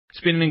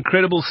It's been an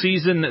incredible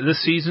season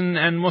this season,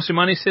 and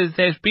Mosimane says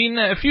there's been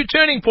a few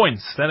turning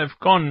points that have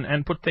gone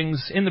and put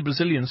things in the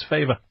Brazilians'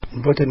 favour.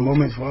 Important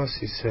moment for us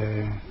is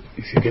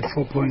if you get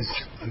 4 points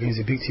against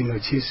a big team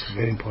like Chiefs,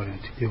 very important.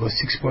 You got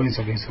 6 points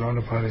against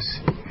Orlando Pirates,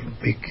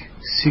 big.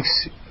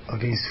 6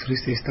 against Free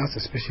State Stars,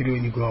 especially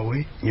when you go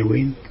away, you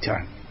win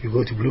time. You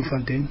go to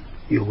Bloemfontein,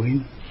 you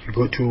win. You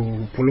go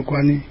to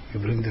Polokwane, you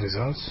bring the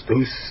results.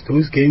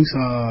 Those games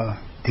are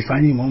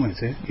defining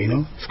moments, you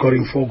know.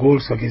 Scoring 4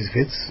 goals against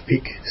Wits,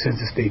 big sense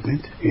of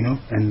statement, you know.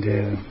 And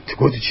to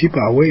go to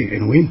Chippa away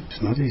and win,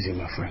 it's not easy,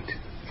 my friend.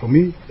 For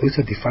me, those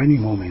are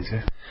defining moments.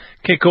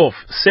 Kick-off,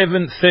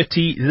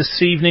 7:30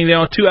 this evening. There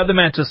are 2 other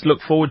matches to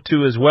look forward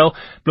to as well.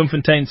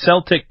 Bloemfontein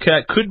Celtic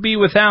could be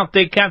without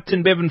their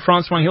captain, Bevan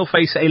Fransman. He'll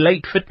face a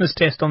late fitness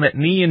test on that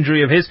knee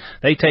injury of his.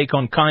 They take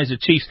on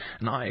Kaizer Chiefs,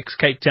 and Ajax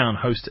Cape Town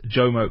host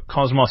Jomo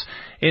Cosmos.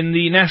 In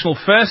the National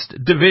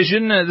First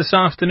Division this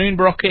afternoon,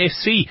 Baroka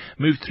FC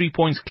moved 3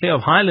 points clear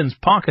of Highlands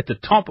Park at the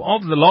top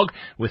of the log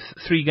with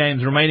 3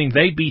 games remaining.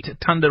 They beat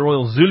Thanda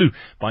Royal Zulu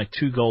by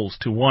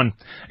 2-1.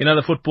 In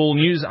other football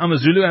news,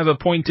 AmaZulu have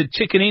appointed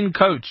Chicken Inn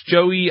coach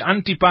Joey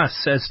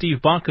Antipas as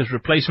Steve Barker's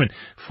replacement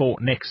for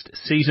next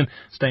season.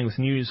 Staying with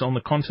news on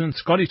the continent,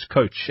 Scottish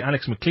coach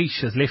Alex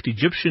McLeish has left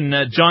Egyptian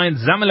giant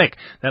Zamalek,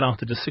 that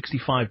after just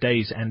 65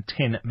 days and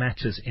 10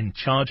 matches in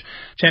charge.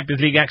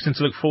 Champions League action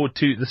to look forward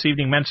to this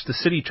evening. Manchester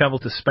City travel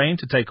to Spain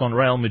to take on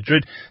Real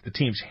Madrid. The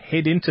teams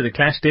head into the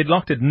clash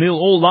deadlocked at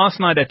 0-0 last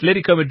night.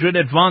 Atletico Madrid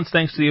advanced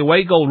thanks to the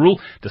away goal rule,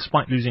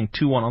 despite losing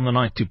 2-1 on the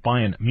night to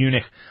Bayern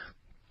Munich.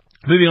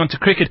 Moving on to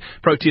cricket,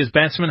 Proteas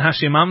batsman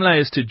Hashim Amla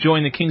is to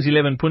join the Kings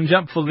 11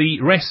 Punjab for the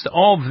rest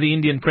of the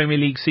Indian Premier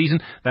League season.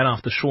 That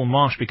after Shaun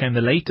Marsh became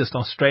the latest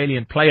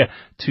Australian player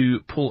to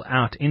pull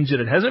out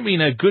injured. It hasn't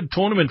been a good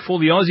tournament for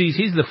the Aussies.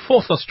 He's the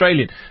 4th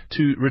Australian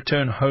to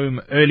return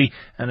home early,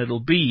 and it'll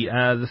be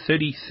the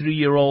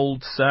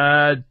 33-year-old's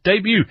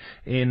debut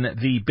in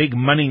the big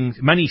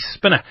money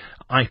spinner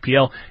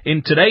IPL.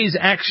 In today's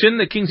action,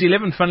 the Kings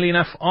 11, funnily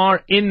enough,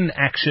 are in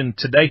action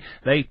today.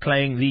 They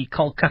playing the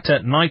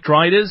Kolkata Knight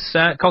Riders.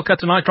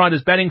 Kolkata Knight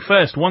Riders batting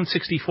first,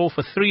 164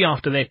 for 3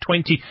 after their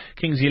 20.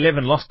 Kings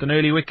 11 lost an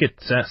early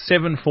wicket,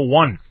 7 for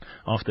 1.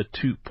 After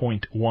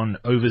 2.1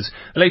 overs.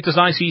 The latest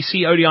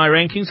ICC ODI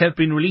rankings have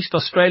been released.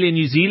 Australia and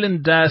New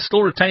Zealand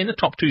still retain the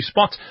top 2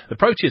 spots. The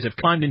Proteas have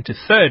climbed into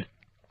 3rd.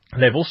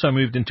 They've also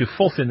moved into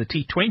 4th in the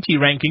T20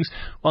 rankings,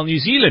 while New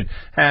Zealand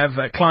have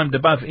climbed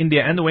above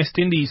India and the West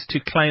Indies to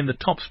claim the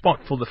top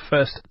spot for the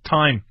first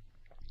time.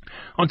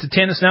 On to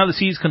tennis now. The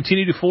seas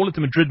continue to fall at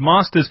the Madrid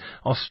Masters.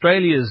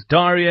 Australia's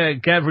Daria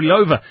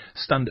Gavrilova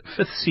stunned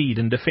 5th seed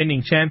and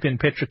defending champion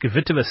Petra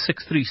Kvitova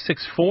 6-3,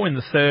 6-4 in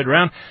the 3rd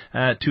round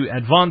to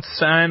advance.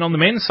 And on the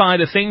men's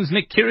side of things,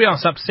 Nick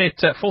Kyrgios upset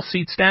 4th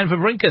seed Stan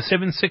Wawrinka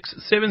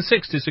 7-6,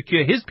 7-6 to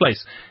secure his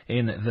place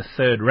in the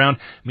 3rd round.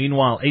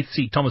 Meanwhile, 8th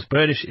seed Thomas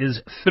Berdych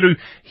is through.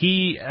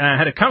 He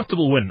had a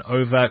comfortable win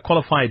over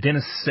qualifier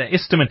Dennis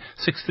Isterman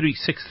 6-3,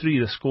 6-3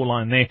 the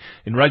scoreline there.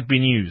 In rugby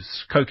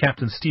news,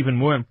 co-captain Stephen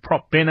Moore and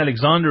prop Ben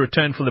Alexander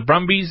returned for the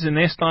Brumbies in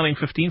their starting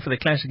 15 for the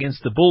clash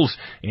against the Bulls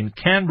in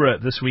Canberra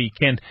this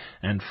weekend.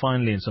 And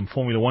finally, in some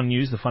Formula 1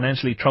 news, the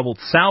financially troubled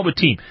Sauber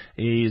team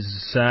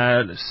is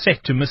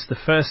set to miss the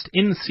first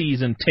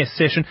in-season test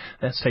session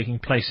that's taking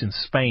place in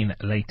Spain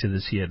later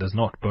this year. Does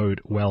not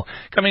bode well.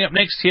 Coming up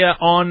next here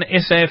on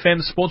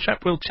SAFM Sports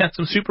Wrap, we'll chat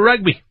some Super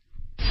Rugby.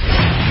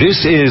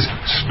 This is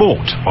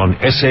Sport on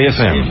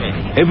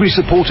SAFM, every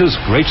supporter's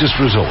greatest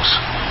resource.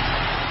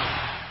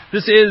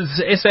 This is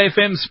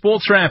SAFM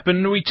Sports Wrap,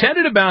 and we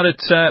chatted about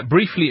it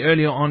briefly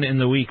earlier on in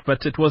the week,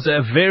 but it was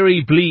a very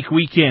bleak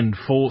weekend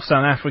for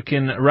South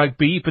African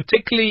rugby,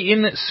 particularly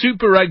in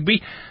Super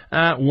Rugby.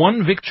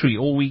 One victory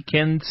all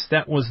weekend,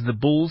 that was the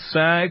Bulls.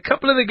 A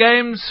couple of the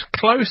games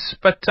close,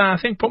 but I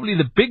think probably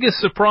the biggest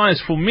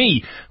surprise for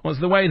me was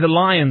the way the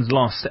Lions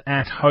lost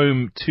at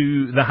home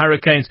to the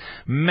Hurricanes.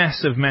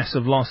 Massive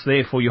loss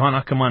there for Johan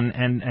Ackermann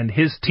and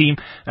his team,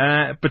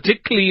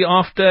 particularly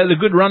after the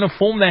good run of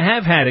form they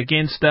have had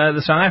against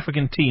the South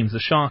African teams, the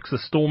Sharks, the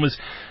Stormers.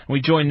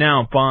 We're joined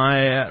now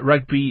by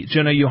rugby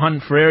journalist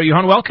Johan Ferreira.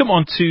 Johan, welcome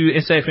on to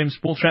SAFM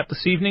Sports Wrap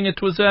this evening.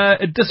 It was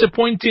a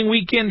disappointing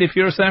weekend if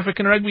you're a South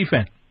African rugby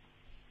fan.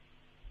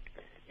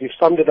 You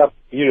summed it up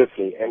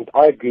beautifully, and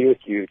I agree with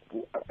you.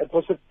 It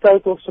was a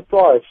total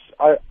surprise.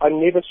 I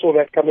never saw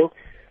that coming.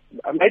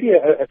 Maybe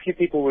a few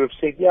people would have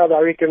said, yeah, the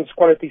Hurricanes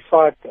quality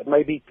side,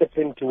 maybe tipped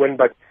them to win,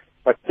 but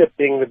tip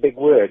being the big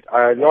word.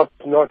 Not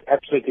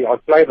absolutely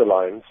outplay the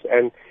Lions.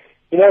 And,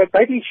 you know,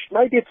 maybe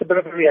it's a bit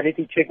of a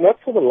reality check, not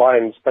for the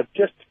Lions, but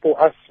just for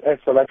us as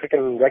South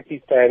African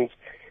rugby fans.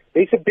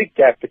 There's a big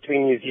gap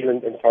between New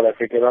Zealand and South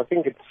Africa, and I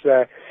think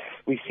it's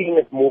we're seeing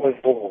it more and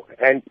more.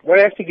 And one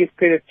has to give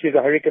credit to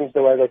the Hurricanes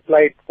the way they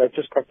played. They've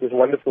just got this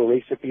wonderful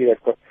recipe.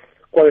 They've got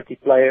quality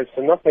players.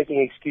 They're not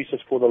making excuses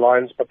for the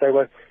Lions, but they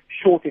were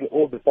short in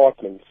all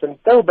departments. And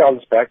they'll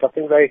bounce back. I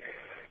think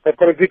they've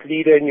got a good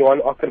leader in Johan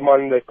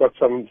Ackermann. They've got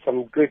some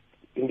good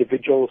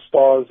individual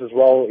stars as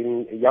well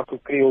in Jaco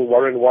Kriel,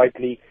 Warren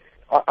Whiteley.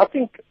 I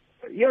think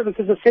this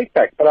is a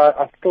setback, but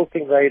I still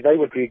think they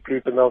would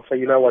regroup and they'll say,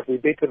 you know what, we're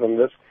better than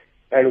this,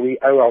 and we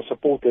owe our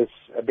supporters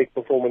a big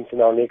performance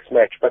in our next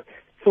match. But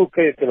full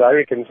credit to the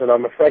Hurricanes, and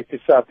I'm afraid to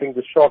say I think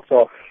the Sharks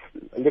are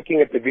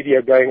looking at the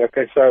video going,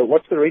 okay, so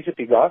what's the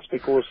recipe, guys?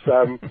 Because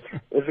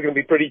this is going to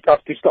be pretty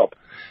tough to stop.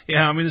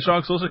 Yeah, I mean, the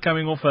Sharks also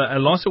coming off a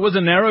loss. It was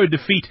a narrow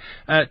defeat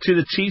to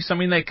the Chiefs. I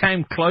mean, they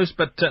came close,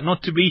 but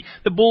not to be.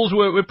 The Bulls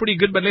were pretty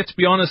good, but let's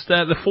be honest,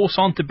 the Force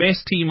aren't the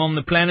best team on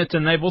the planet,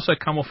 and they've also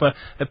come off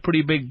a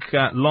pretty big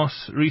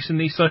loss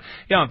recently. So,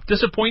 yeah,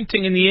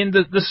 disappointing in the end.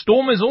 The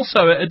Storm is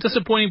also a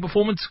disappointing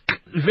performance.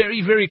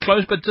 Very, very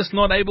close, but just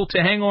not able to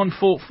hang on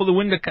for the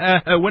win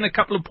a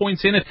couple of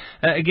points in it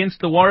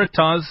against the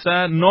Waratahs.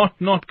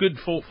 Not good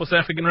for South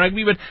African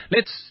rugby. But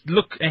let's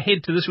look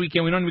ahead to this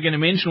weekend. We're not even going to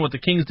mention what the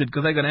Kings did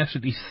because they got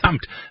absolutely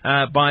thumped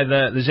by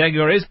the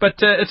Jaguars. But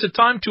it's a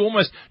time to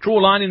almost draw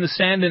a line in the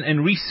sand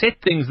and reset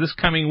things this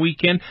coming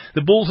weekend.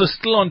 The Bulls are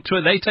still on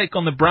tour. They take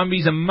on the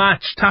Brumbies, a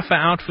much tougher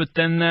outfit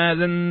than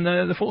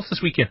the Force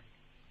this weekend.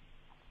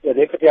 Yeah,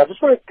 definitely. I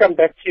just want to come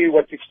back to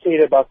what you've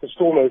said about the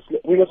Stormers.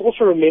 We must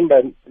also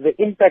remember the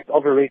impact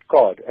of a red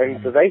card.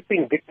 And they've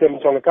been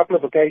victims on a couple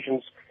of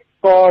occasions.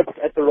 Cards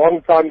at the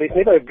wrong time. There's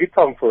never a good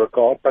time for a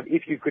card, but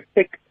if you could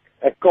pick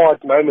a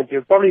card moment,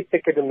 you'd probably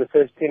pick it in the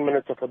first 10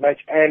 minutes of a match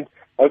and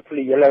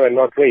hopefully yellow and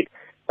not red.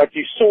 But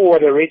you saw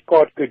what a red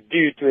card could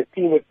do to a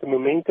team with the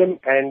momentum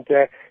and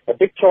a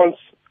big chance.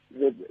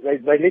 They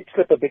let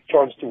slip a big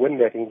chance to win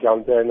that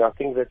encounter, and I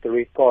think that the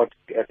red card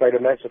played a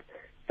massive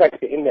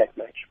factor in that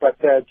match. But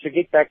to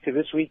get back to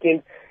this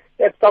weekend,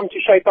 it's time to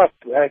shape up.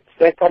 It's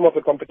that time of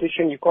the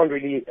competition. You can't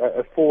really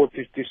afford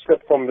to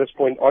slip from this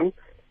point on.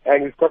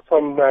 And we've got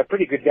some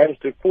pretty good games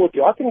to look forward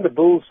to. I think the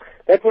Bulls,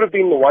 that would have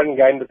been the one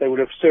game that they would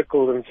have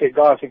circled and said,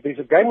 guys, if there's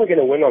a game we're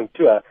going to win on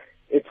tour,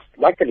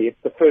 luckily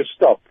it's the first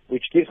stop,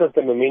 which gives us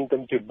the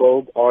momentum to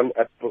build on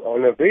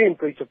a very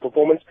impressive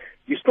performance.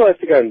 You still have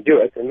to go and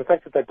do it. And the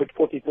fact that they put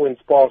 40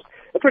 points past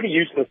a pretty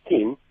useless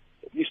team,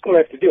 you still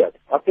have to do it.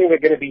 I think they're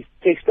going to be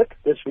tested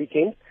this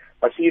weekend.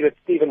 I see that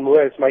Stephen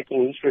Moore is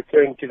making his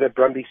return to the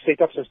Brumbies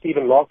setup, so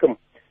Stephen Larkham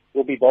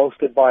will be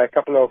bolstered by a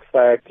couple of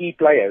key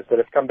players that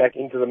have come back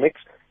into the mix.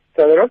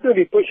 So they're not going to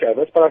be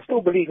pushovers, but I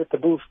still believe that the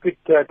Bulls could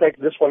take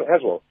this one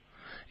as well.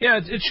 Yeah,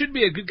 it should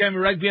be a good game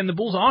of rugby, and the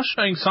Bulls are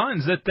showing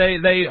signs that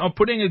they are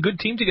putting a good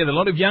team together. A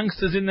lot of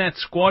youngsters in that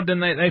squad,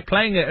 and they're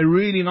playing a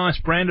really nice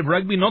brand of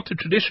rugby, not the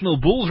traditional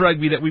Bulls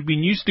rugby that we've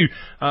been used to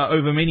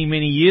over many,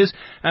 many years.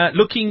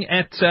 Looking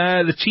at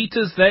the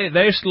Cheetahs,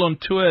 they're still on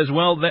tour as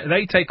well.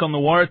 They take on the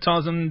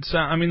Waratahs, and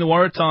I mean the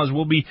Waratahs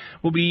will be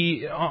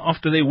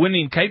after their win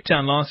in Cape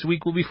Town last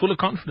week, will be full of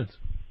confidence.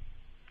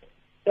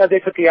 Yeah,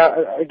 definitely.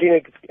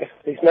 Again,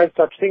 there's no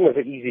such thing as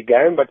an easy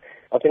game, but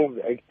I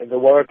think the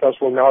Waratahs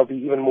will now be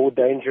even more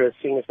dangerous,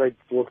 seeing as they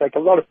will take a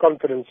lot of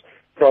confidence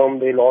from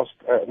their last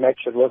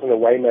match. It was an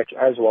away match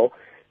as well.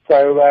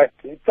 So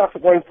tough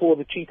one for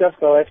the Cheetahs.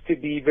 They'll have to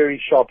be very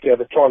sharp to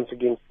have a chance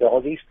against the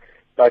Aussies.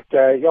 But,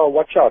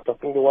 watch out. I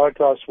think the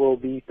Waratahs will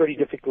be pretty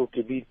difficult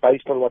to beat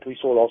based on what we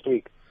saw last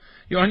week.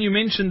 Johan, you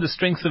mentioned the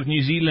strength of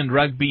New Zealand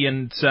rugby,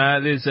 and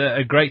there's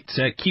a great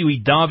Kiwi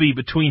derby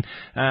between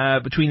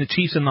the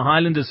Chiefs and the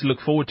Highlanders to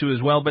look forward to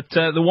as well. But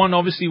the one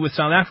obviously with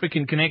South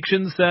African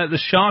connections, the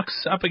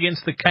Sharks up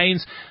against the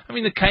Canes. I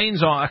mean, the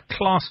Canes are a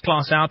class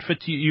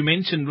outfit. You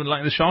mentioned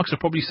like the Sharks are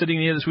probably sitting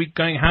here this week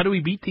going, how do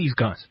we beat these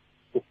guys?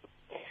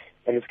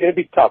 And it's going to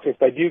be tough. If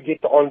they do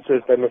get the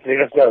answers, they must let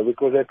us know,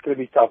 because that's going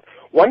to be tough.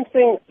 One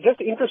thing, just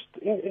interest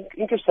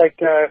sake,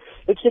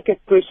 let's look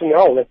at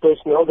personnel, that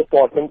personnel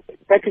department.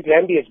 Patrick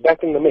Lambie is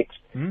back in the mix.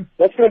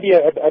 That's going to be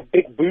a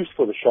big boost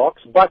for the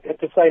Sharks, but at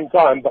the same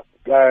time,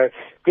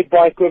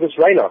 goodbye Curtis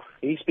Rayner.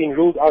 He's been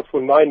ruled out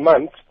for 9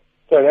 months,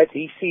 so that's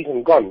his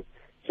season gone.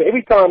 So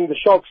every time the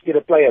Sharks get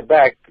a player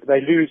back,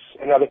 they lose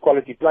another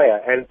quality player.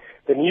 And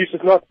the news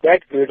is not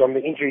that good on the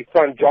injury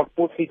front. Jock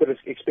Potgieter is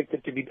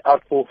expected to be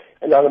out for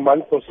another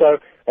month or so.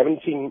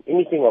 Haven't seen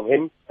anything of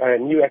him.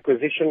 New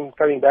acquisition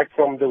coming back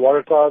from the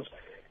Waratahs.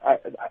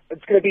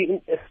 It's going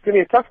to be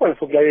a tough one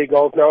for Gary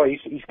Gold now.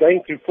 He's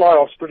going through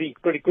fly-offs pretty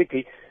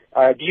quickly.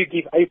 Do you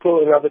give April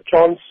another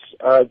chance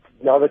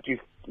now that you've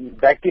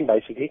backed him,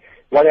 basically?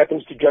 What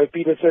happens to Joe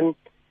Peterson?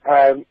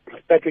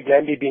 Patrick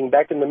Lambie being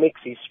back in the mix,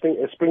 he's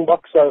a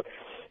Springbok, so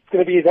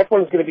that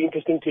one's going to be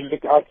interesting to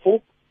look out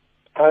for.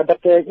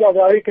 But the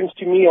Hurricanes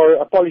to me are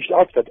a polished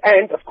outfit,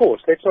 and of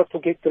course, let's not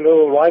forget the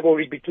little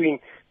rivalry between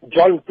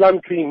John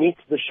Plumtree meets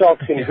the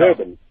Sharks in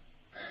Durban.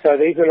 So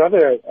there's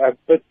another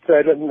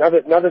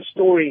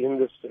story in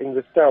this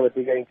tale that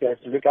we're going to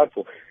have to look out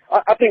for.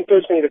 I think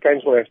personally the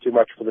Canes will have too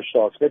much for the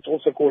Sharks. Let's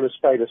also call a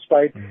spade a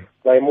spade.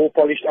 They're a more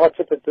polished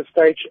outfit at this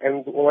stage,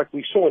 and what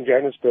we saw in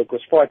Johannesburg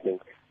was frightening.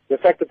 The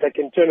fact that they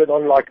can turn it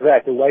on like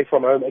that away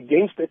from home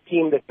against a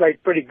team that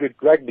played pretty good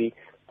rugby,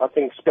 I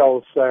think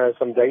spells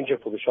some danger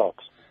for the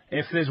Sharks.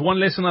 If there's one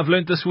lesson I've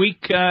learned this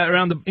week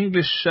around the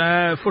English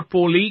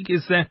Football League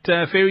is that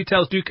fairy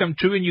tales do come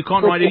true, and you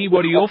can't write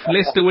anybody off.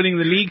 Leicester winning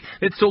the league.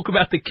 Let's talk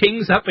about the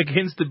Kings up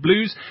against the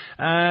Blues.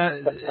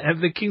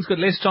 Have the Kings got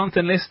less chance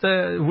than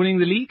Leicester winning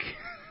the league?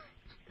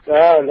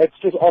 Let's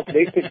just ask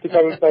Leicester to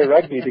come and play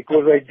rugby,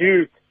 because they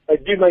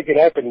do make it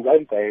happen,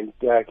 don't they? And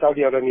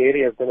Claudio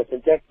Ranieri has done a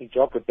fantastic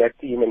job with that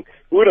team, and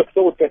who would have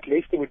thought that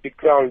Leicester would be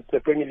crowned the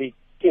Premier League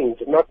Kings?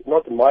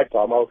 Not in my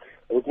time. I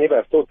would never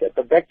have thought that.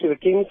 But back to the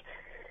Kings.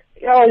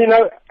 Yeah,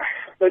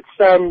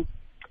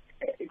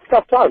 it's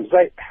tough times.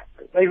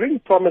 They really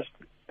promised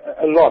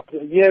a lot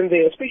here and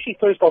there, especially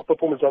first half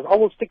performances. I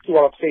will stick to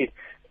what I've said.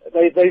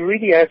 They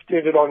really have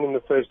turned it on in the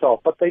first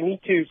half, but they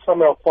need to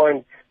somehow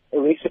find a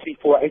recipe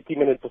for an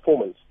 80-minute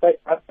performance.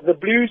 The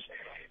Blues,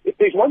 if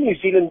there's one New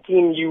Zealand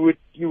team you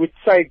would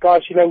say,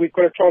 guys, we've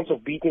got a chance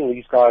of beating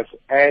these guys,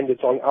 and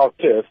it's on our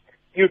turf,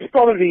 you'd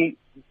probably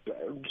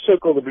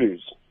circle the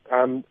Blues.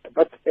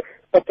 But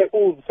they're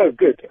all so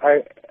good.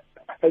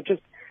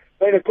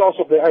 They're a class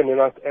of their own, and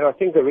I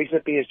think the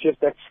recipe is just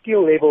that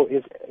skill level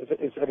is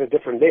at a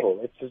different level.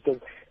 It's just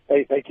that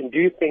they can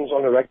do things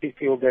on a rugby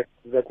field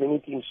that many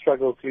teams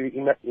struggle to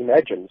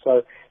imagine.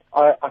 So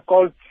I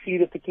can't see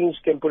that the Kings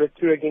can put it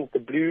through against the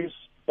Blues,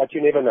 but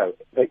you never know.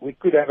 We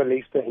could have a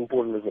Leicester in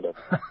Port Elizabeth.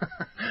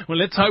 Well,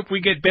 let's hope we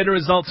get better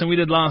results than we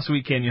did last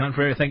weekend. Johan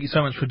Ferreira, thank you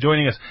so much for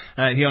joining us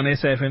here on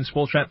SAFM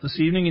Sports Wrap this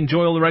evening.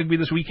 Enjoy all the rugby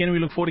this weekend. We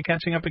look forward to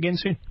catching up again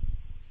soon.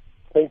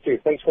 Thank you.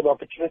 Thanks for the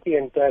opportunity,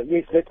 and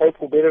yes, let's hope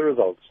for better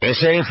results.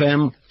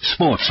 SAFM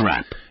Sports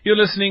Wrap. You're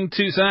listening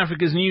to South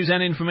Africa's news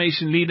and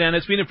information leader, and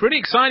it's been a pretty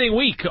exciting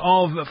week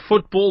of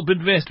football.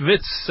 Bidvest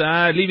Wits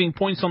leaving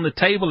points on the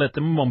table at the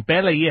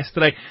Mbombela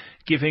yesterday,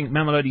 giving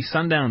Mamelodi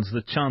Sundowns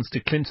the chance to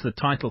clinch the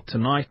title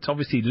tonight.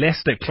 Obviously,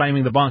 Leicester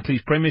claiming the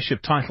Barclays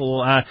Premiership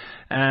title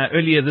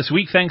earlier this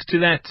week, thanks to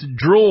that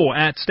draw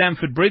at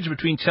Stamford Bridge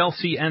between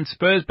Chelsea and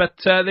Spurs. But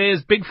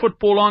there's big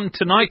football on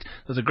tonight.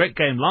 There's a great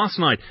game last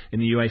night in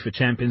the UEFA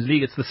Champions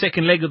League. It's the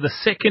second leg of the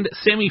second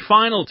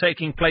semi-final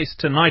taking place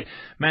tonight.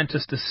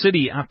 Manchester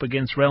City up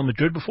against Real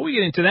Madrid. Before we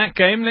get into that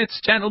game, let's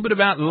chat a little bit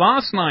about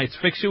last night's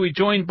fixture. We're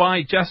joined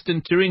by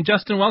Justin Turin.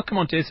 Justin, welcome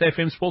on to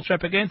SAFM Sports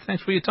Wrap again.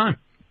 Thanks for your time.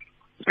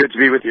 Good to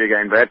be with you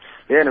again, Brad.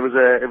 Yeah, and it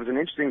was an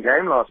interesting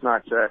game last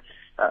night.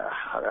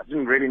 I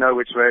didn't really know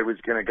which way it was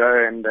going to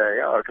go, and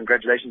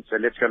congratulations to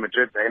Let's Go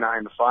Madrid. They're now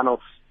in the final,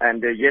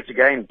 and yet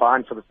again,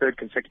 Bayern for the third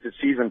consecutive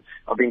season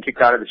are being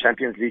kicked out of the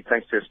Champions League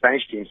thanks to a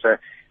Spanish team. So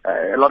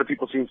a lot of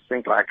people seem to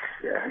think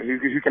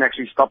who can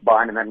actually stop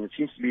Bayern, and it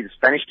seems to be the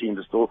Spanish teams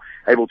are still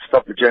able to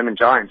stop the German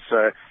giants.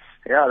 So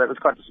yeah, that was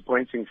quite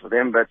disappointing for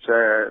them, but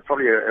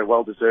probably a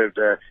well-deserved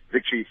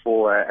victory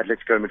for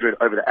Atletico Madrid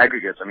over the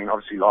aggregates. I mean,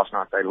 obviously last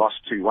night they lost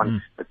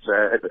 2-1, but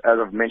as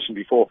I've mentioned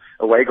before,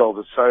 away goals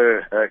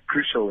are so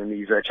crucial in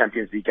these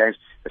Champions League games.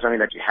 It's something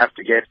that you have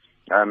to get,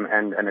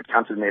 and it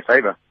counted in their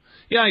favour.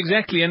 Yeah,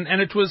 exactly, and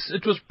it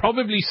was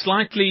probably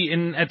slightly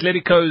in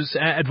Atletico's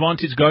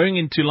advantage going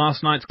into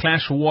last night's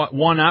clash,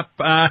 1-up,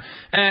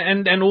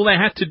 and all they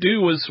had to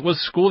do was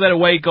score that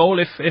away goal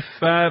if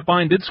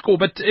Bayern did score,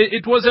 but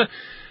it was a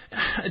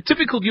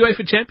typical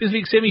UEFA Champions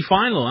League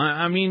semi-final.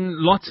 I mean,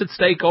 lots at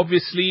stake,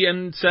 obviously,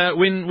 and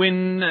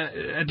when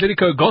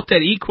Atletico got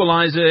that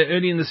equaliser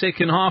early in the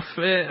second half,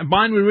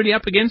 Bayern were really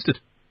up against it.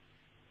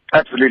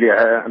 Absolutely.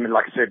 I mean,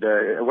 like I said,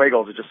 away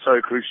goals are just so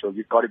crucial.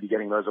 You've got to be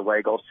getting those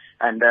away goals.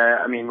 And,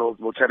 I mean,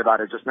 we'll chat about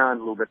it just now in a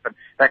little bit, but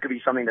that could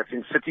be something that's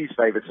in City's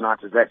favour tonight,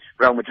 is that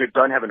Real Madrid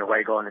don't have an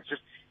away goal, and it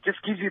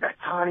just gives you that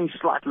tiny,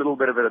 slight little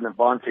bit of an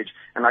advantage.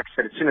 And like I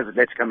said, as soon as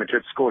Atletico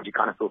Madrid scored, you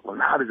kind of thought, well,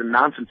 now there's a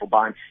mountain for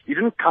Bayern. You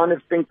didn't kind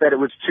of think that it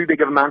was too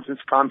big of a mountain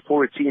to climb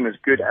for a team as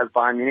good as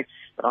Bayern Munich,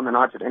 but on the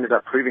night it ended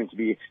up proving to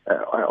be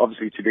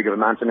obviously too big of a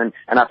mountain.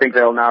 And I think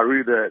they'll now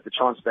rue the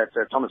chance that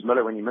Thomas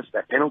Müller, when he missed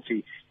that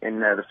penalty in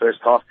the first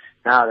half,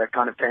 now that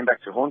kind of came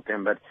back to haunt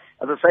them. But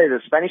as I say, the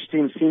Spanish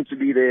teams seem to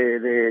be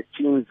the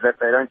teams that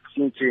they don't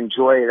seem to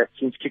enjoy, that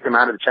seem to kick them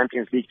out of the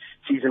Champions League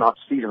season after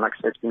season. Like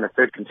I said, it's been the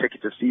third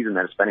consecutive season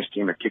that a Spanish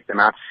team have kicked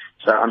them out.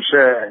 So I'm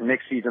sure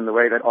next season, the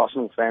way that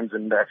Arsenal fans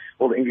and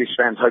all the English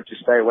fans hope to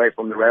stay away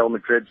from the Real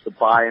Madrids, the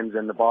Bayerns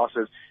and the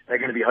Barças, they're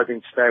going to be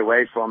hoping to stay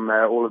away from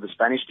all of the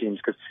Spanish teams,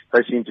 because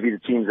those seem to be the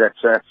teams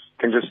that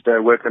can just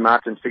work them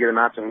out and figure them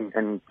out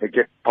and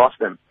get past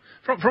them.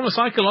 From a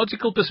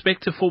psychological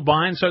perspective for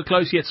Bayern, so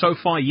close yet so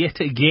far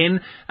yet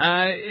again,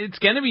 it's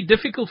going to be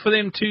difficult for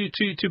them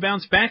to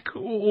bounce back,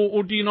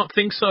 or do you not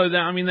think so?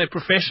 I mean, they're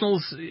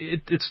professionals.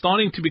 It's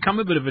starting to become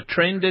a bit of a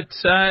trend.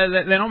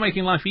 They're not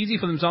making life easy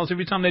for themselves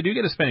every time they do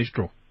get a Spanish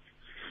draw.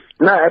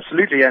 No,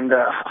 absolutely, and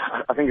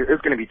I think it is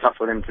going to be tough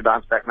for them to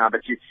bounce back now,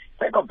 but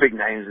they've got big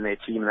names in their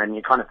team, and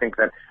you kind of think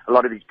that a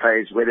lot of these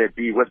players, whether it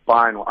be with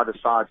Bayern or other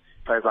sides,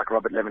 players like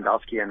Robert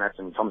Lewandowski and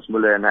Thomas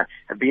Müller and that,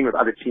 have been with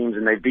other teams,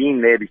 and they've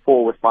been there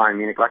before with Bayern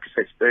Munich. Like I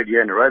said, it's third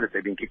year in a row that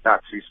they've been kicked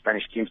out to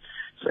Spanish teams.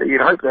 So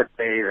you'd hope that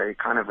they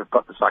kind of have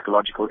got the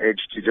psychological edge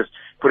to just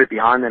put it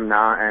behind them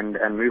now and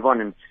move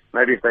on. And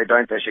maybe if they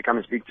don't, they should come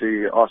and speak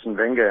to Arsene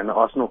Wenger and the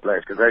Arsenal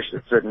players, because they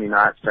should certainly know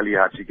how to tell you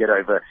how to get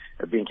over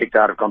being kicked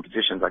out of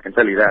competitions. I can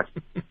tell you that.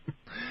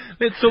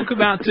 Let's talk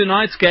about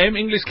tonight's game.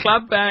 English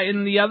club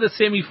in the other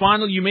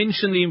semi-final. You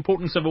mentioned the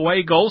importance of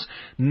away goals.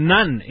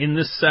 None in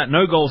this,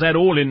 no goals at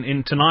all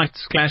in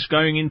tonight's clash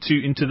going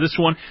into this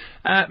one.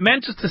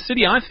 Manchester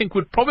City, I think,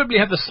 would probably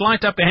have the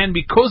slight upper hand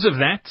because of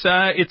that.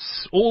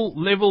 It's all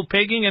level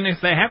pegging, and if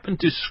they happen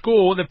to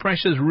score, the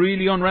pressure's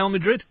really on Real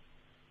Madrid.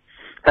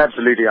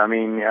 Absolutely. I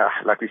mean,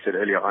 like we said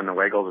earlier on,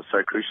 away goals are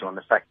so crucial, and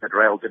the fact that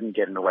Real didn't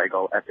get an away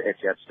goal at the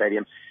Etihad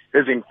Stadium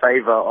is in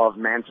favour of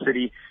Man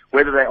City.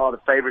 Whether they are the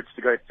favourites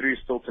to go through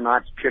still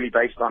tonight, purely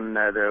based on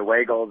the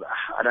away goals,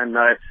 I don't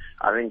know.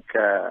 I think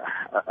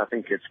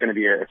it's going to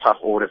be a tough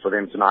order for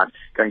them tonight,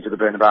 going to the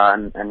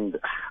Bernabeu, and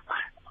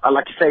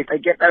like you say, if they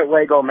get that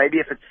away goal, maybe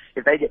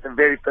if they get the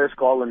very first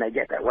goal and they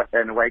get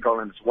an away goal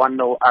and it's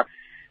 1-0 up,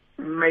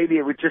 maybe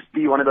it would just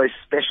be one of those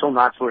special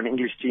nights for an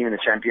English team in the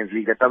Champions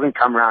League that doesn't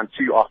come around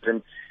too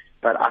often.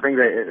 But I think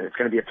that it's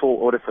going to be a tall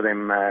order for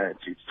them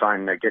to try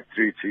and get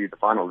through to the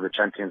final of the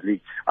Champions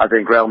League. I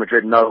think Real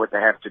Madrid know what they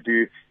have to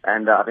do,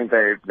 and I think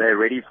they're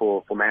ready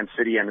for Man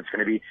City, and it's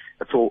going to be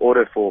a tall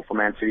order for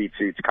Man City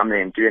to come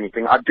there and do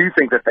anything. I do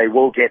think that they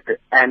will get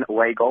an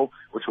away goal,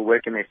 which will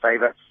work in their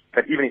favour.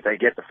 But even if they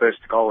get the first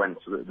goal and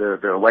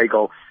the away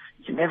goal,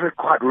 you never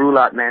quite rule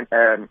out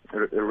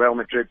Real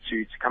Madrid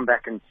to come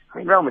back. And I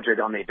mean, Real Madrid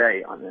on their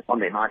day, on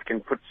their night, can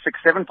put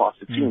 6-7 past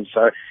the team.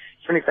 So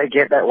even if they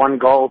get that one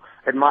goal,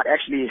 it might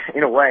actually,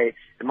 in a way,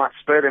 it might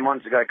spur them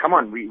on to go, come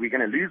on, we're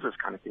going to lose this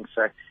kind of thing.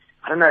 So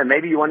I don't know,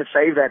 maybe you want to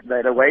save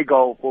that away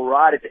goal for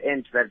right at the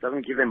end so that it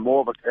doesn't give them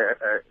more of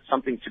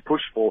something to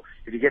push for.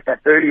 If you get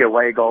that early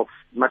away goal,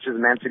 as much as the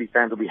Man City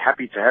fans will be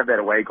happy to have that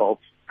away goal,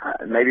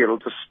 maybe it'll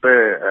just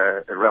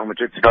spur Real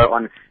Madrid to go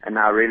on and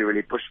now really,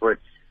 really push for it.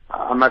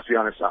 I must be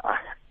honest,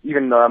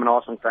 even though I'm an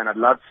Arsenal fan, I'd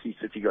love to see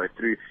City go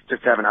through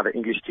just to have another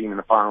English team in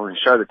the final and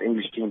show that the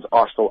English teams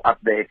are still up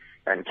there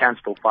and can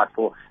still fight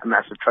for a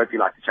massive trophy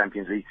like the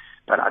Champions League.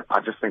 But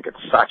I just think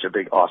it's such a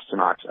big ask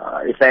tonight.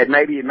 If they had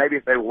maybe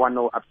if they were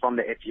 1-0 up from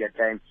the Etihad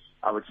game,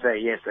 I would say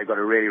yes, they've got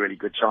a really, really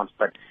good chance.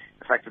 But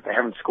the fact that they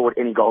haven't scored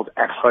any goals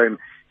at home,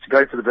 to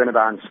go to the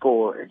Bernabeu and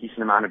score a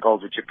decent amount of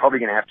goals, which you're probably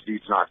going to have to do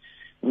tonight,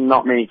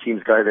 not many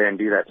teams go there and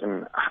do that.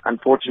 And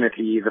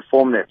unfortunately, the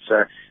form that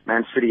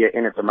Man City are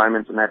in at the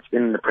moment, and that's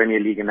in the Premier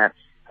League, and that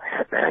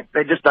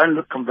they just don't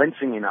look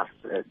convincing enough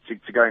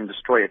to go and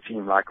destroy a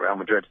team like Real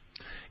Madrid.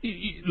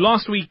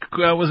 Last week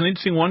was an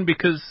interesting one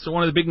because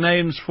one of the big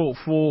names for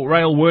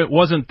Real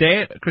wasn't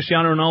there,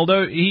 Cristiano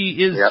Ronaldo.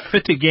 He is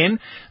fit again.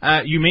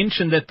 You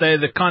mentioned that they're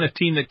the kind of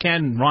team that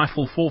can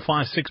rifle 4,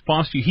 5, 6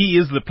 past you. He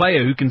is the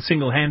player who can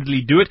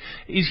single-handedly do it.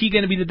 Is he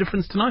going to be the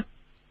difference tonight?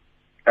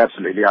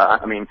 Absolutely.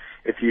 I mean,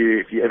 if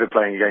you ever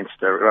playing against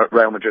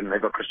Real Madrid and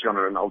they've got Cristiano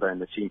Ronaldo in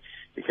the team,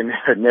 you can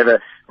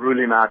never rule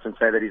him out and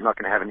say that he's not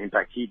going to have an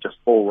impact. He just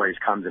always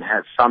comes and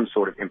has some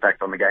sort of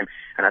impact on the game.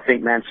 And I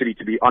think Man City,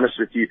 to be honest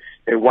with you,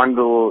 their one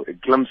little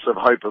glimpse of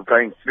hope of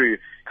going through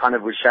kind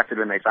of was shattered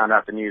when they found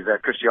out the news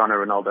that Cristiano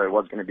Ronaldo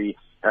was going to be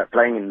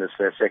playing in this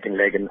second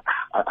leg, and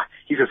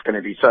he's just going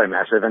to be so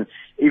massive. And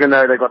even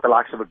though they've got the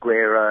likes of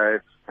Aguero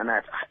and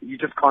that, you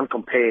just can't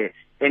compare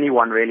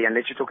anyone really,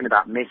 unless you're talking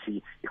about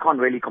Messi. You can't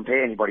really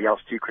compare anybody else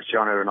to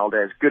Cristiano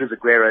Ronaldo. As good as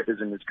Aguero is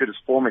and as good as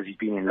form as he's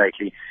been in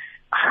lately,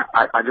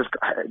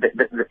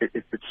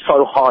 it's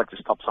so hard to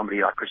stop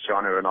somebody like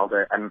Cristiano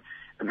Ronaldo. And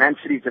the Man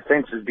City's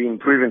defense has been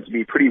proven to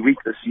be pretty weak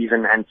this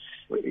season, and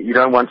you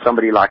don't want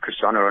somebody like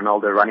Cristiano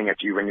Ronaldo running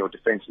at you when your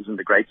defense isn't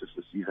the greatest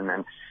this season.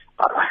 And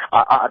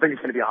I think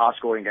it's going to be a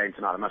high-scoring game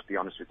tonight, I must be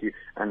honest with you.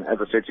 And as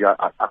I said to you,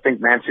 I think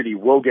Man City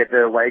will get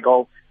their away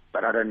goal,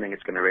 but I don't think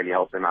it's going to really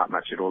help them out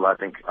much at all. I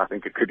think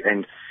it could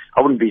end.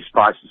 I wouldn't be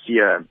surprised to see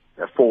a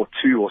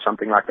 4-2 or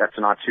something like that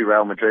tonight to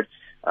Real Madrid.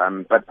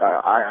 But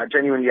I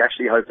genuinely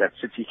actually hope that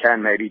City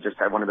can maybe just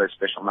have one of those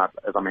special nights,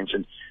 as I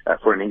mentioned,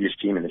 for an English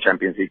team in the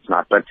Champions League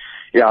tonight. But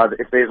yeah,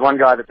 if there's one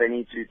guy that they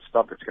need to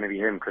stop, it's going to be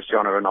him,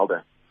 Cristiano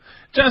Ronaldo.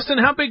 Justin,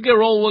 how big a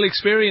role will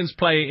experience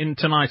play in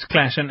tonight's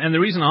clash? And the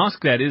reason I ask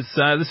that is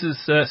this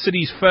is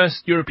City's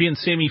first European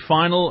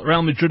semi-final.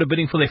 Real Madrid are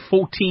bidding for their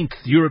 14th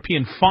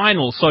European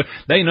final, so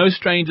they're no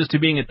strangers to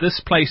being at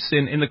this place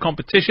in the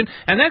competition,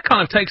 and that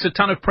kind of takes a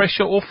ton of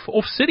pressure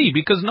off City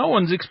because no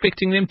one's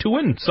expecting them to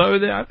win, so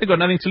they've got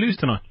nothing to lose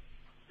tonight.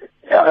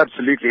 Yeah,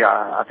 absolutely.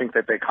 I think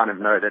that they kind of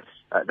know that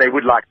they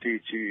would like to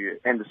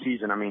end the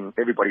season. I mean,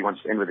 everybody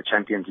wants to end with a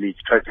Champions League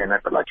trophy and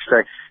that, but like you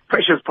say,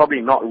 pressure's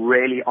probably not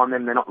really on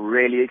them. They're not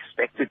really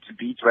expected to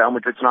beat Real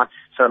Madrid tonight,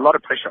 so a lot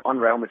of pressure on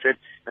Real Madrid.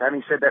 But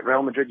having said that,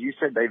 Real Madrid, you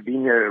said they've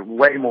been here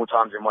way more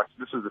times than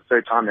this is the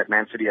third time that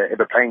Man City are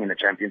ever playing in the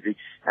Champions League,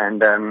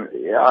 and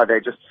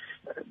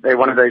they're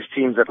one of those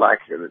teams that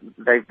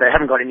they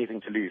haven't got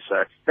anything to lose,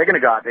 so they're going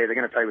to go out there, they're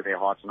going to play with their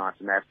hearts tonight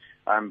and that.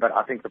 But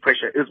I think the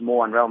pressure is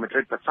more on Real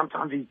Madrid, but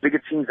sometimes these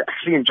bigger teams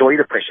actually enjoy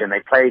the pressure and they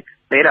play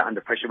better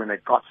under pressure when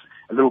they've got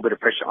a little bit of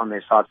pressure on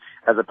their side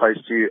as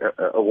opposed to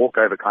a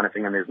walkover kind of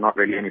thing and there's not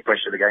really any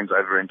pressure, the game's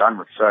over and done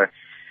with. So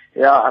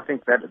yeah, I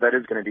think that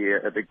is going to be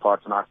a big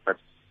part tonight, but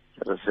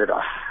as I said,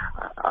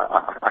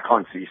 I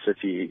can't see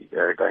City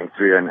going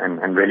through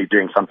and really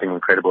doing something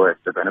incredible at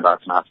the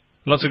Bernabeu tonight.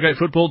 Lots of great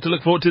football to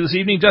look forward to this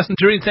evening. Justin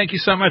Turing, thank you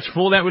so much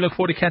for that. We look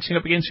forward to catching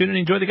up again soon and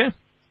enjoy the game.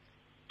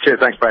 Cheers,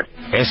 thanks, Brad.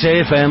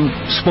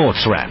 SAFM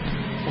Sports Wrap.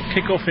 Well,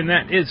 kick-off in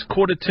that is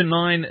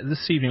 8:45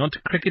 this evening. On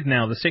to cricket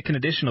now. The second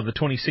edition of the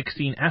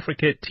 2016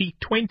 Africa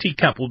T20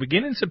 Cup will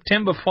begin in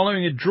September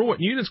following a draw at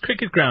Newlands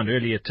Cricket Ground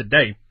earlier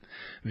today.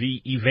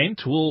 The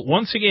event will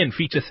once again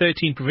feature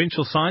 13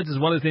 provincial sides as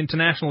well as the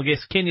international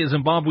guests Kenya,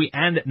 Zimbabwe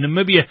and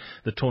Namibia.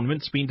 The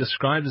tournament's been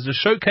described as a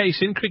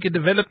showcase in cricket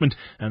development,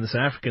 and the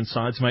South African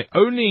sides may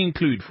only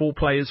include 4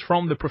 players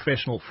from the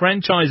professional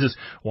franchises,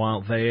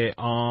 while they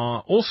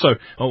also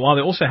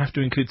have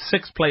to include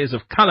 6 players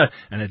of colour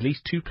and at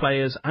least 2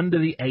 players under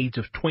the age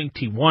of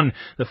 21.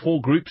 The 4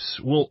 groups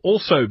will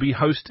also be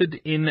hosted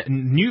in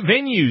new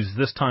venues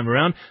this time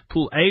around.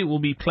 Pool A will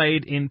be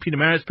played in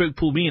Pietermaritzburg,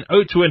 Pool B in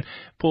Oudtshoorn,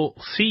 Pool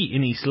C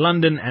in East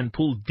London, and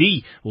Pool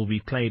D will be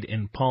played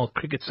in Paarl.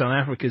 Cricket South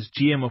Africa's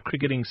GM of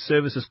Cricketing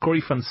Services,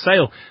 Corey van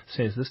Zyl,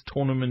 says this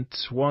tournament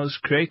was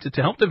created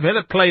to help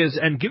develop players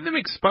and give them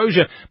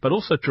exposure, but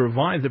also to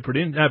revive the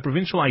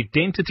provincial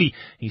identity.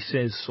 He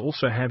says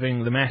also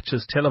having the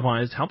matches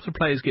televised helps the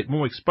players get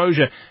more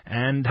exposure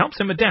and helps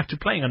them adapt to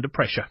playing under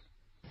pressure.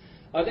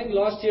 I think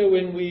last year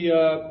when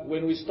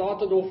we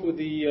started off with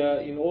the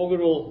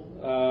inaugural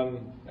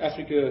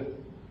Africa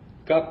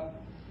Cup,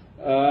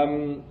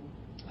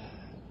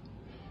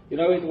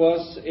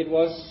 it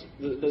was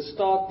the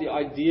start. The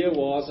idea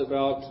was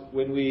about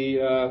when we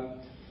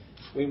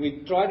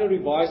tried to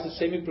revise the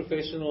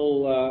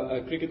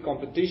semi-professional cricket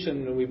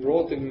competition, and we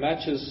brought the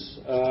matches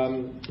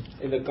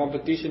in the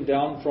competition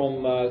down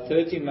from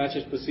 13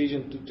 matches per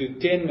season to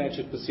 10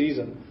 matches per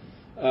season.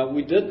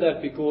 We did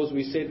that because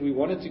we said we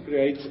wanted to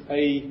create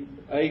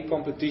a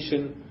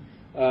competition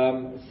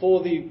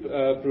for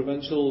the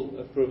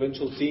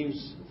provincial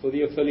teams, for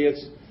the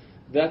affiliates,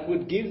 that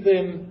would give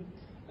them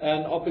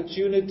an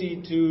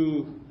opportunity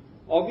to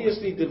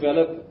obviously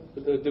develop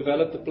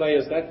the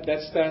players.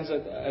 That stands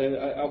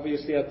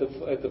obviously at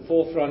the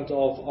forefront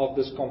of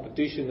this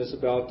competition. It's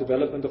about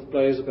development of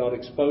players, about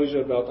exposure,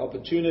 about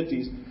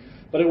opportunities.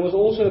 But it was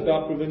also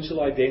about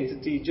provincial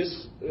identity,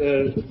 just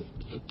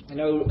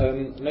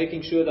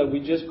making sure that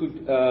we just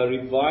could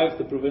revive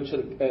the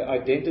provincial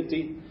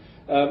identity.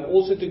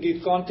 Also to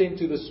give content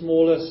to the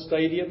smaller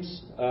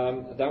stadiums.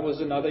 That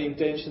was another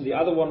intention. The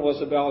other one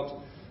was about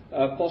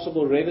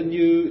possible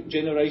revenue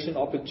generation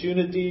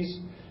opportunities,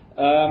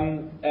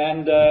 and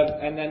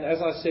then,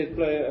 as I said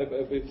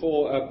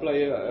before,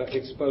 player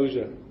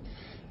exposure.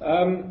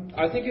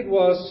 I think it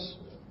was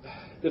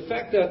the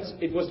fact that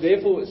it was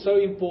therefore so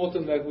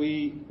important that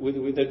we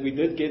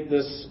did get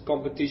this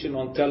competition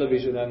on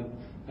television,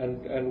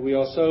 and we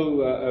are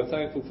so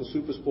thankful for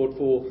SuperSport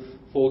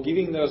for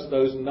giving us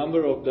those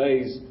number of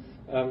days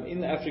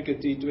in the Africa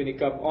T20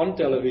 Cup on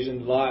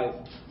television live,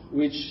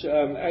 which,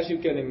 as you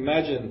can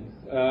imagine,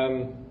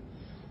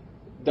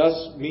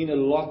 does mean a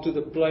lot to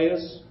the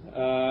players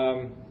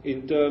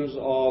in terms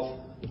of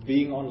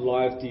being on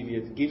live TV.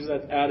 It gives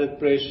that added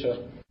pressure.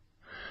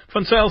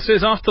 Van Zyl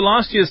says after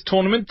last year's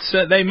tournament,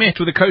 they met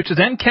with the coaches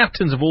and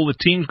captains of all the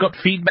teams, got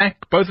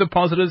feedback, both the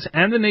positives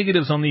and the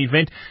negatives on the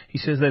event. He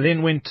says they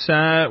then went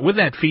with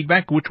that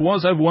feedback, which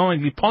was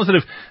overwhelmingly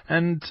positive,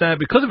 and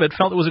because of it,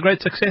 felt it was a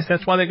great success.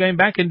 That's why they're going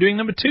back and doing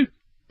number 2.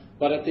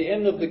 But at the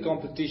end of the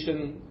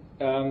competition,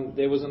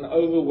 there was an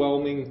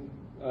overwhelming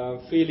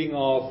feeling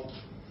of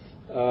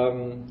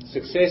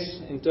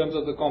success in terms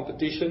of the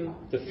competition.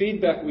 The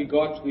feedback we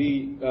got,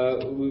 we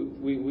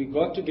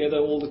got together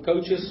all the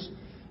coaches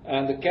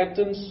and the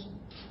captains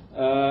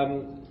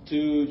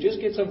to just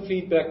get some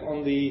feedback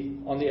on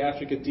the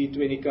Africa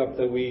T20 Cup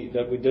that we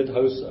did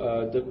host,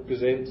 did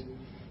present,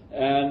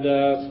 and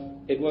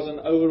it was an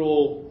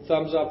overall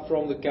thumbs up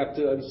from the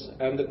captains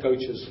and the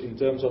coaches in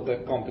terms of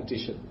that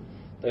competition.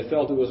 They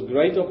felt it was a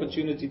great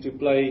opportunity to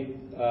play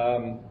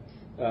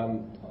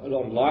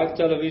on live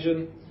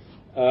television.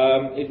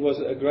 It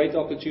was a great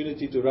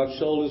opportunity to rub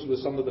shoulders with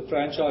some of the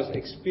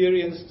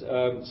experienced,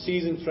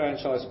 seasoned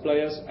franchise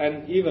players,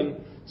 and even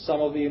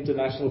some of the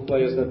international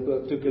players that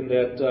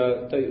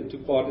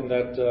took part in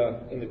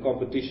the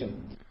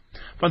competition.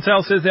 Van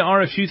Zyl says there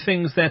are a few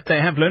things that they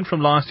have learned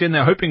from last year and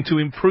they're hoping to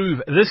improve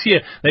this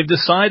year. They've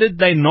decided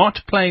they're not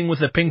playing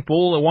with a pink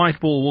ball. A white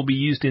ball will be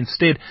used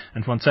instead.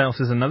 And Van Zyl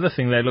says another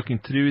thing they're looking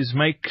to do is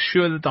make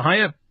sure that the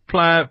higher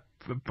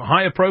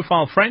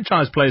profile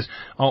franchise players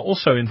are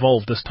also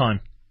involved this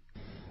time.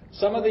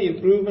 Some of the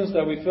improvements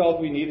that we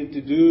felt we needed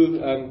to do,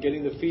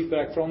 getting the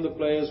feedback from the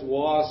players,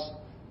 was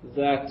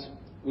that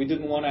we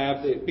didn't want to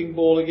have the pink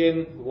ball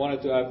again. We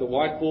wanted to have the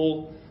white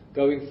ball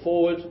going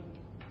forward.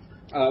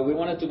 We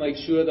wanted to make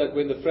sure that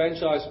when the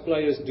franchise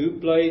players do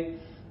play,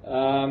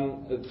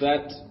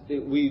 that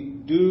we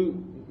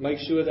do make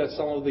sure that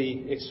some of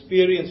the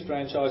experienced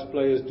franchise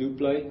players do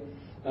play,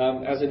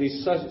 as it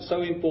is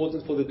so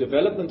important for the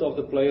development of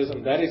the players,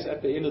 and that is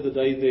at the end of the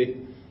day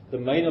the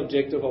main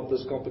objective of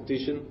this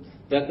competition,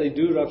 that they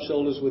do rub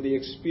shoulders with the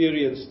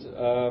experienced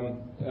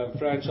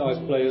franchise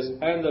players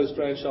and those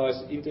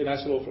franchise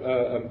international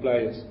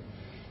players.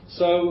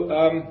 So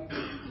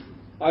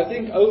I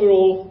think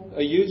overall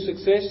a huge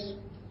success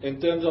in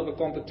terms of a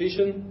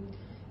competition,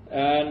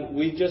 and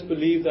we just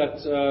believe that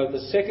the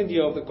second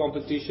year of the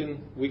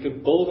competition we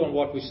can build on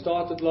what we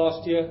started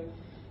last year,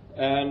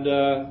 and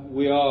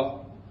we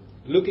are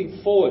looking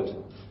forward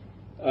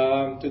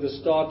to the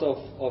start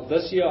of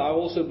this year. I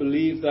also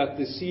believe that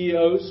the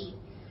CEOs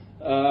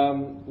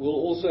will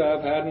also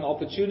have had an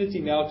opportunity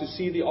now to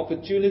see the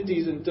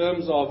opportunities in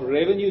terms of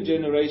revenue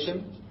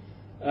generation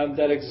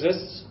that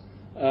exists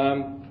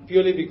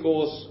purely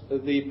because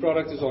the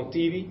product is on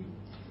TV.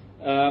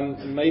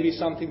 Maybe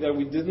something that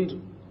we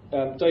didn't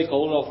take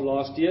hold of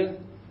last year.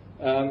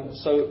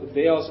 So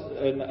there's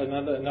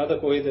another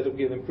way that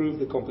we can improve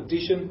the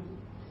competition.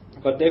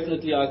 But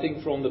definitely, I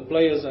think from the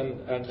players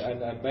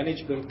and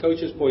management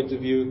coaches' point of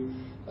view,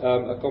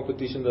 a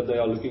competition that they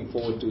are looking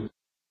forward to.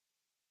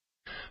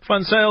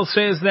 Van Zyl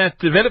says that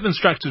development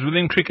structures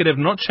within cricket have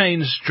not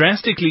changed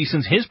drastically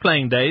since his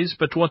playing days,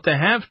 but what they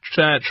have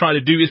tried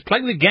to do is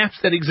plug the gaps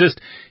that exist.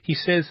 He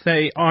says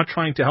they are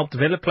trying to help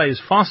develop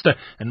players faster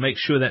and make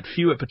sure that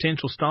fewer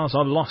potential stars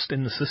are lost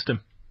in the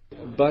system.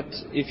 But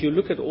if you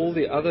look at all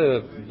the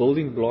other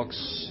building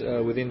blocks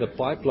within the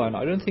pipeline,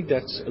 I don't think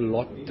that's a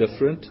lot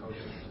different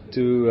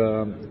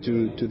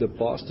to the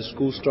past. The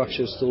school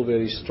structure is still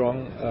very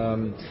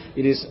strong.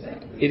 It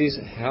is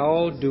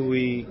how do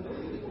we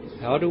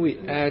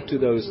add to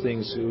those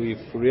things?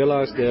 We've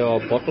realized there are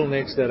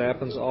bottlenecks that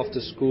happens after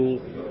school.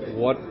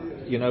 What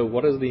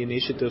are the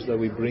initiatives that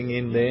we bring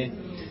in there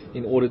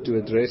in order to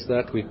address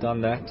that? We've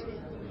done that.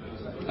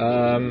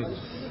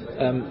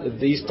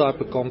 These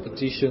type of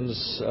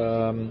competitions,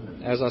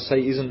 as I say,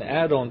 is an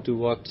add-on to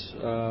what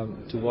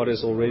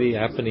is already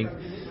happening,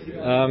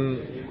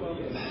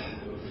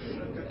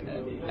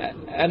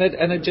 and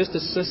it just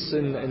assists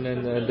in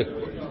the,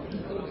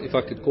 if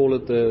I could call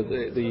it,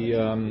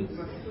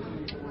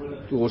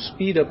 or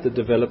speed up the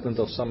development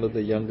of some of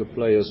the younger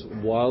players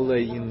while they're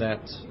in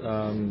that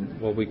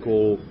what we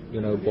call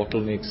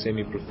bottleneck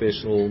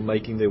semi-professional,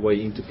 making their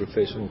way into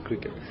professional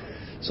cricket.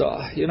 So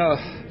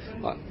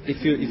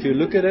if you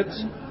look at it,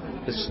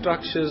 the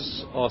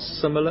structures are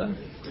similar.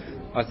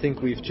 I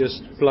think we've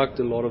just plugged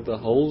a lot of the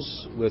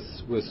holes with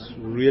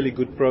really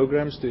good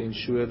programs to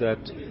ensure that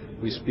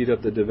we speed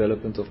up the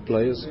development of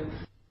players.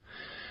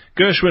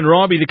 Gershwin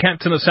Rabie, the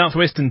captain of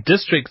Southwestern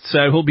Districts,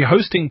 who'll be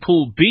hosting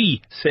Pool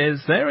B,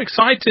 says they're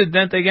excited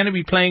that they're going to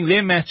be playing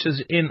their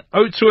matches in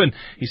Oudtshoorn.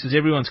 He says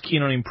everyone's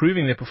keen on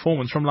improving their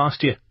performance from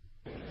last year.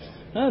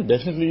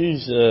 Definitely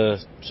is.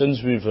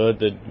 Since we've heard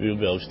that we'll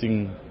be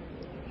hosting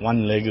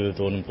one leg of the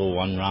tournament for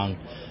one round,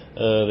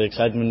 the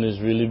excitement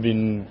has really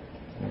been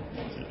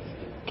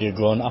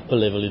gone up a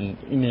level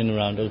in and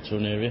around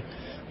Oudtshoorn area.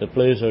 The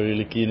players are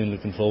really keen and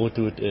looking forward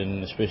to it,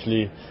 and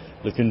especially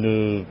looking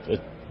to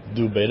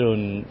do better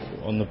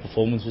on the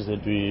performances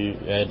that we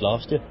had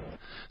last year.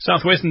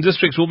 Southwestern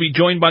Districts will be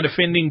joined by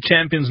defending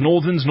champions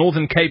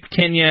Northern Cape,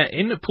 Kenya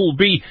in Pool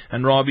B,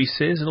 and Rabie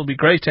says it'll be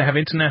great to have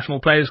international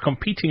players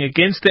competing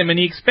against them, and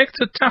he expects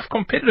a tough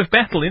competitive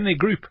battle in their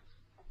group.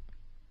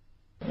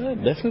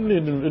 Definitely,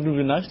 it will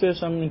be nice to have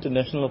some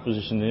international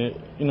opposition there.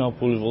 In our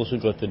pool, we've also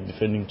got the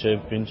defending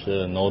champions,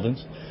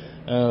 Northerns.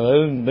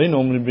 They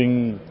normally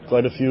bring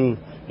quite a few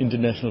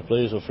international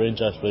players or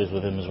franchise players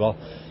with them as well.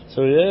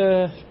 So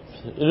yeah,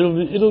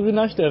 it'll be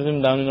nice to have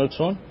them down in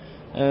Oudtshoorn,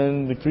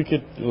 and the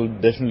cricket will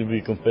definitely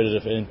be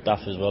competitive and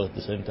tough as well at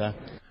the same time.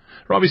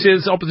 Rabie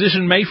says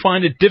opposition may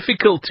find it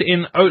difficult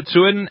in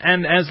Oudtshoorn,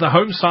 and as the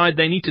home side,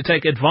 they need to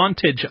take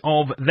advantage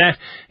of that.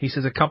 He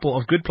says a couple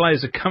of good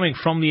players are coming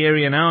from the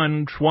area now,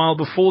 and while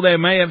before they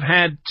may have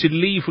had to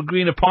leave for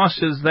greener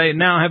pastures, they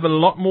now have a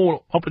lot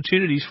more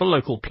opportunities for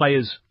local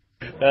players.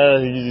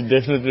 You're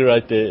definitely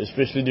right there,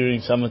 especially during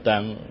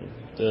summertime.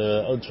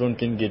 The Oudtshoorn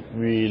can get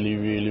really,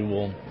 really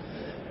warm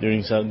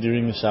during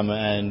the summer,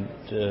 and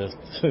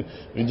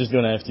we're just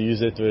going to have to use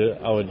that to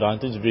our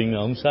advantage, being the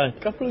home side.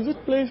 A couple of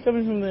good players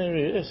coming from the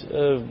area, yes.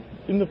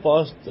 In the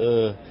past,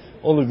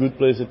 all the good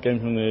players that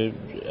came from there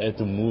had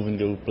to move and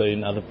go play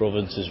in other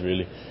provinces,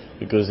 really,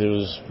 because there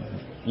was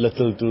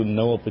little to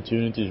no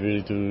opportunities,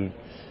 really, to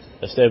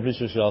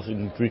establish yourself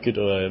in cricket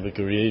or have a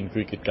career in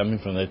cricket coming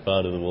from that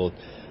part of the world.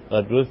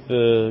 But with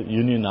the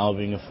union now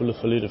being a full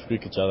affiliate of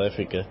Cricket South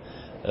Africa,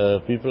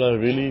 people are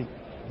really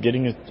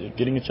getting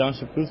a chance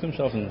to prove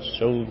themselves and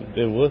show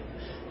their worth,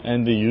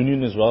 and the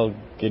union as well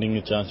getting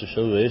a chance to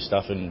show their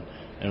stuff and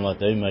what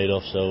they're made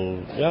of.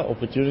 So yeah,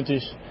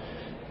 opportunities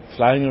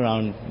flying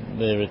around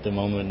there at the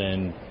moment,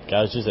 and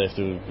guys just have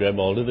to grab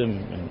hold of them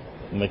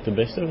and make the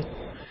best of it.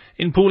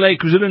 In Pool A,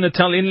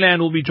 KwaZulu-Natal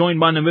Inland will be joined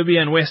by Namibia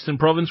and Western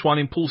Province, while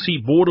in Pool C,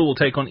 Border will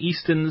take on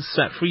Easterns,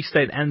 Free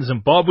State and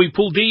Zimbabwe.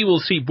 Pool D will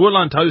see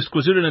Boland host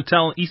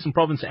KwaZulu-Natal, Eastern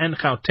Province and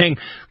Gauteng.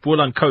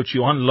 Boland coach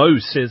Johan Lowe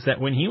says that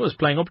when he was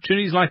playing,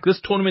 opportunities like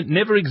this tournament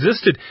never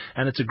existed,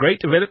 and it's a great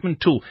development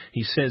tool.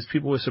 He says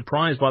people were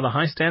surprised by the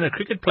high standard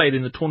cricket played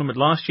in the tournament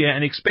last year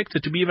and expect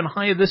it to be even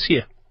higher this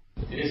year.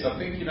 Yes, I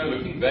think,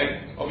 looking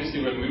back,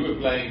 obviously when we were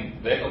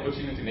playing, that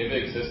opportunity never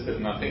existed,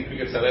 and I think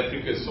Cricket South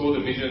Africa saw the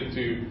vision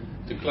to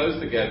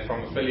close the gap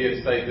from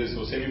affiliate status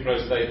or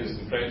semi-pro status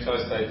to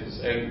franchise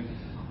status, and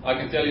I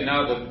can tell you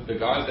now that the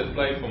guys that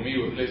played for me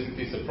were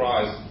pleasantly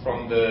surprised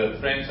from the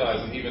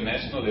franchise and even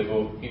national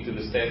level into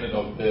the standard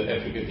of the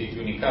Africa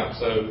T20 Cup.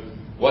 So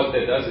what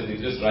that does is it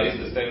just raised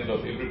the standard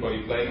of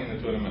everybody playing in the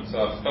tournament. So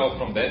I felt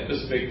from that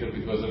perspective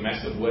it was a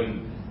massive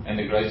win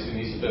and a great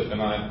initiative,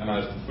 and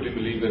I fully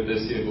believe that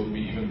this year will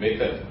be even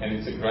better. And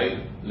it's a great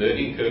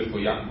learning curve for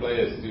young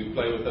players to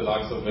play with the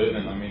likes of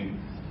Vernon. I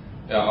mean,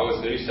 I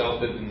was very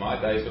sheltered in my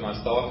days when I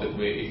started,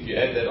 where if you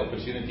had that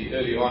opportunity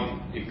early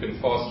on, it can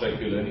fast track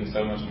your learning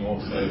so much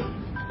more. So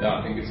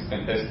I think it's a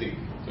fantastic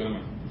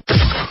tournament.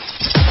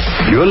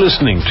 You're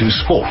listening to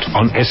Sport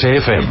on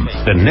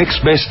SAFM, the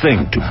next best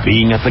thing to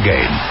being at the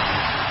game.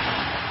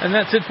 And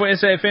that's it for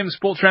SAFM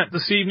Sports Wrap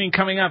this evening.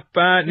 Coming up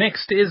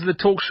next is the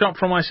talk shop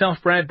from myself,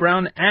 Brad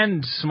Brown,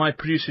 and my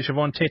producer,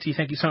 Siobhan Tetty.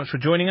 Thank you so much for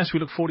joining us. We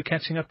look forward to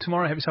catching up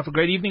tomorrow. Have yourself a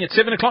great evening at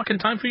 7 o'clock and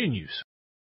time for your news.